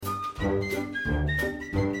Hey,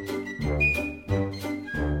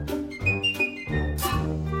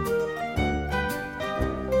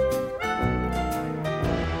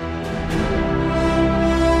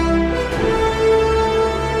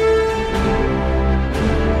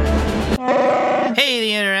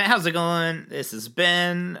 the internet, how's it going? This is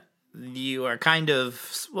Ben. You are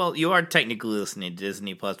you are technically listening to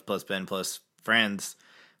Disney Plus Ben plus Friends,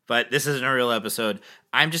 but this isn't a real episode.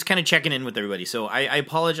 I'm just kind of checking in with everybody. So I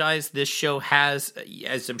apologize. This show has,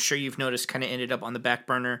 as I'm sure you've noticed, kind of ended up on the back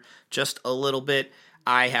burner just a little bit.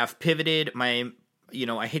 I have pivoted my,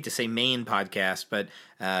 I hate to say main podcast, but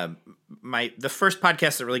the first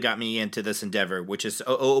podcast that really got me into this endeavor, which is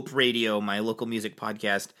Ope Radio, my local music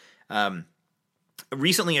podcast.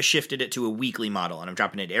 Recently, I shifted it to a weekly model, and I'm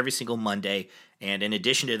dropping it every single Monday. And in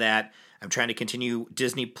addition to that, I'm trying to continue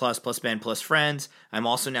Disney Plus Ben plus Friends. I'm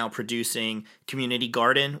also now producing Community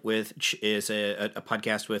Garden, which is a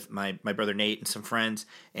podcast with my brother Nate and some friends.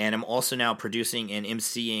 And I'm also now producing and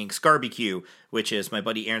emceeing Scarbecue, which is my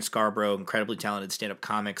buddy Aaron Scarborough, incredibly talented stand-up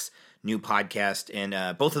comics, new podcast.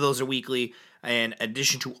 And both of those are weekly. In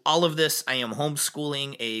addition to all of this, I am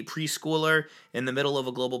homeschooling a preschooler in the middle of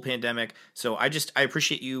a global pandemic. So I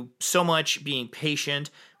appreciate you so much being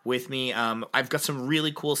patient with me. I've got some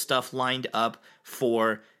really cool stuff lined up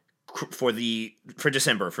for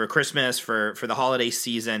December, for Christmas, for the holiday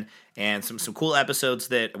season, and some cool episodes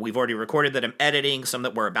that we've already recorded that I'm editing, some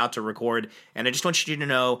that we're about to record. And I just want you to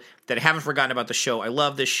know that I haven't forgotten about the show. I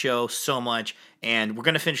love this show so much, and we're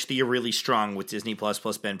going to finish the year really strong with Disney Plus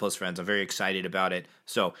Ben plus Friends. I'm very excited about it.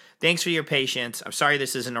 So thanks for your patience. I'm sorry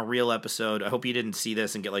this isn't a real episode. I hope you didn't see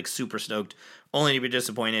this and get super stoked, only to be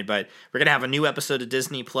disappointed. But we're going to have a new episode of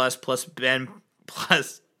Disney Plus Ben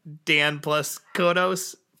plus Dan plus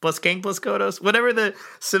Kodos plus King plus Kodos, whatever the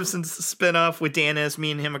Simpsons spinoff with Dan is. Me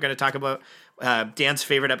and him are going to talk about Dan's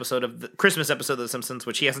favorite episode of the Christmas episode of The Simpsons,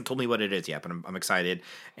 which he hasn't told me what it is yet, but I'm excited.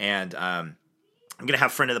 And I'm going to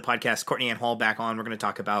have friend of the podcast, Courtney Ann Hall, back on. We're going to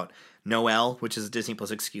talk about Noelle, which is a Disney Plus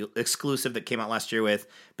exclusive that came out last year with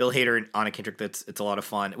Bill Hader and Anna Kendrick. It's a lot of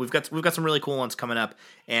fun. We've got some really cool ones coming up,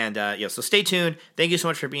 and so stay tuned. Thank you so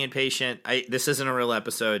much for being patient. This isn't a real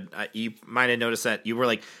episode. You might have noticed that you were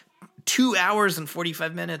like 2 hours and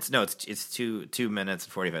 45 minutes. No, it's 2 minutes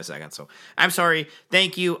and 45 seconds. So I'm sorry.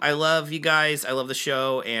 Thank you. I love you guys. I love the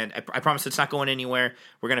show, and I promise it's not going anywhere.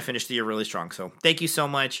 We're going to finish the year really strong. So thank you so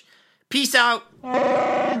much. Peace out.